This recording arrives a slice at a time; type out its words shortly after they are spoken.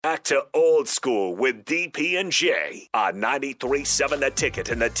Back to old school with DP and J on 93.7 The Ticket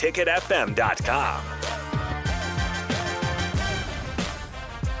and theticketfm.com.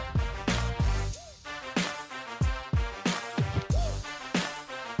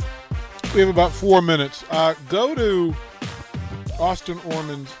 We have about 4 minutes. Go to Austin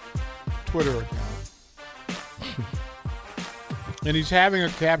Orman's Twitter account. And he's having a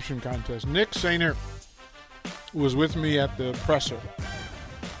caption contest. Nick Sainer was with me at the presser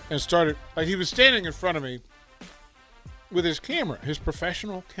and started, like he was standing in front of me with his camera, his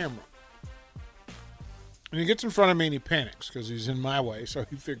professional camera. And he gets in front of me and he panics because he's in my way. So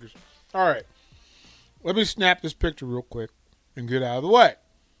he figures, all right, let me snap this picture real quick and get out of the way.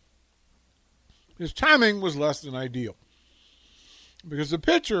 His timing was less than ideal because the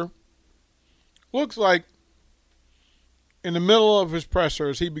picture looks like in the middle of his presser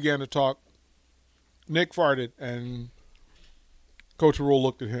as he began to talk, Nick farted and Coach Rule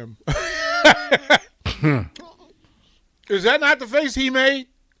looked at him. Is that not the face he made,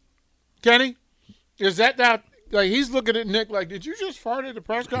 Kenny? Is that not, like he's looking at Nick like, did you just fart at the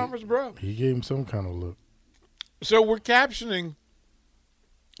press conference, bro? He gave him some kind of look. So we're captioning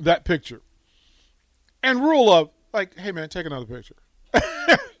that picture. And rule of, like, hey, man, take another picture.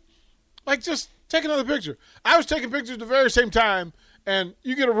 Like, just take another picture. I was taking pictures at the very same time, and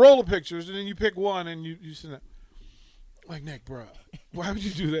you get a roll of pictures, and then you pick one, and you send that. Like, Nick, bro, why would you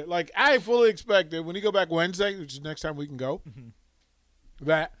do that? Like, I fully expected when you go back Wednesday, which is next time we can go,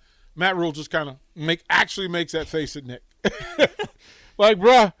 that Matt Rule just kind of actually makes that face at Nick. Like,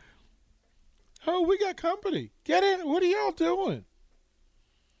 bro, oh, we got company. Get in. What are y'all doing?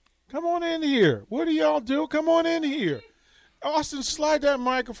 Come on in here. What do y'all do? Come on in here. Austin, slide that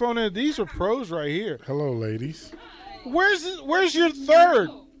microphone in. These are pros right here. Hello, ladies. Where's your third?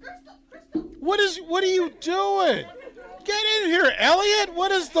 What are you doing? Get in here, Elliot.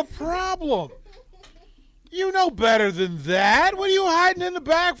 What is the problem? You know better than that. What are you hiding in the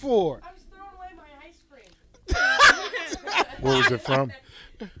back for? I was throwing away my ice cream. Where was it from?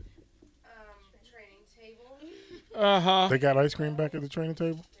 Uh-huh. They got ice cream back at the training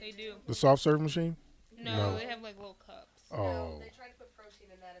table? They do. The soft serve machine? No, they have like little cups. Oh. No, they tried to put protein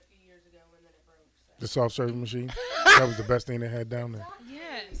in that a few years ago and then it broke. So. The soft serve machine? That was the best thing they had down there.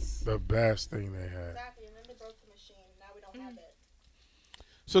 Yes. The best thing they had. Exactly, and then they broke the machine. Now we don't have it.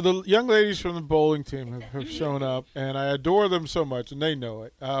 So the young ladies from the bowling team have shown up, and I adore them so much, and they know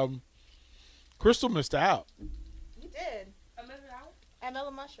it. Crystal missed out. You did. I missed out? At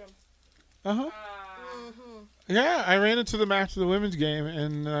Mellow Mushroom. Uh-huh. Yeah, I ran into them after the women's game,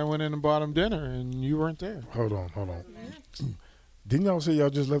 and I went in and bought them dinner, and you weren't there. Hold on. Didn't y'all say y'all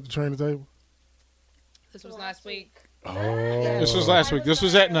just left the training table? This was last week. Oh. This was last week. This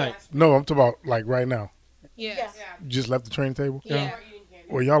was at night. No, I'm talking about like right now. Yes. Yeah. You just left the training table? Yeah.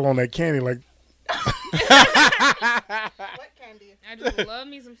 Well, y'all on that candy like. What candy? I just love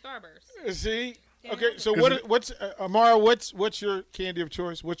me some Starburst. See? Okay, so what's Amara? What's your candy of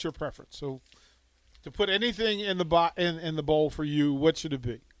choice? What's your preference? So, to put anything in the in the bowl for you, what should it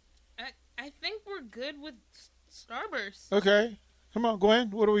be? I think we're good with Starburst. Okay, come on, Gwen.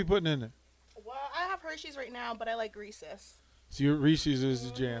 What are we putting in there? Well, I have Hershey's right now, but I like Reese's. See, Reese's is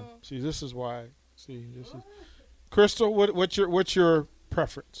the jam. See, this is why. See, this is Crystal. What's your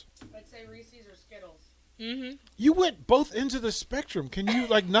preference? I'd say Reese's or Skittles. Mm-hmm. You went both into the spectrum. Can you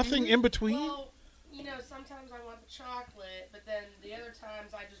like nothing in between? Well, you know, sometimes I want the chocolate, but then the other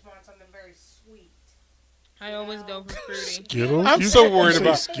times I just want something very sweet. I always go for fruity. Skittles? I'm so worried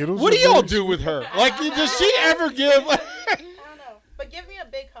about Skittles. What do y'all do with her? Like, does she ever give? I don't know, but give me a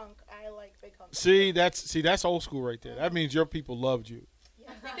big hunk. I like big hunks. See, that's old school right there. That means your people loved you.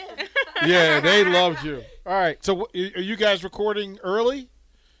 Yes, they did. Yeah, they loved you. All right. So, are you guys recording early?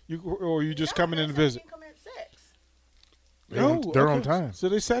 Or are you just coming in to visit? Come in at 6. They're on time. So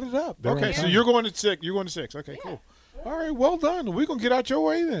they set it up. They're okay, on so time. you're going to 6. You're going to 6. Okay, cool. All right, well done. We're going to get out your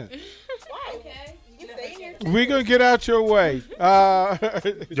way then. Why? Okay. You can stay in here. We're going to get out your way.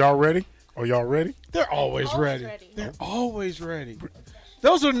 Y'all ready? Are y'all ready? They're always ready. ready. They're always ready.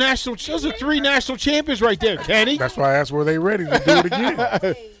 Those are 3 national champions right there, Kenny. That's why I asked, were they ready to do it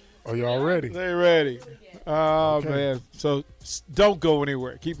again? Are y'all ready? They're ready. Oh, Okay. man. So don't go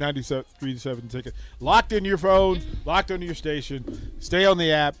anywhere. Keep 97.3 Ticket locked in your phone, locked onto your station. Stay on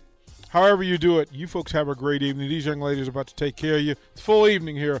the app. However you do it, you folks have a great evening. These young ladies are about to take care of you. It's full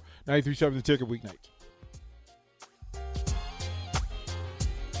evening here, 93.7 The Ticket weeknights.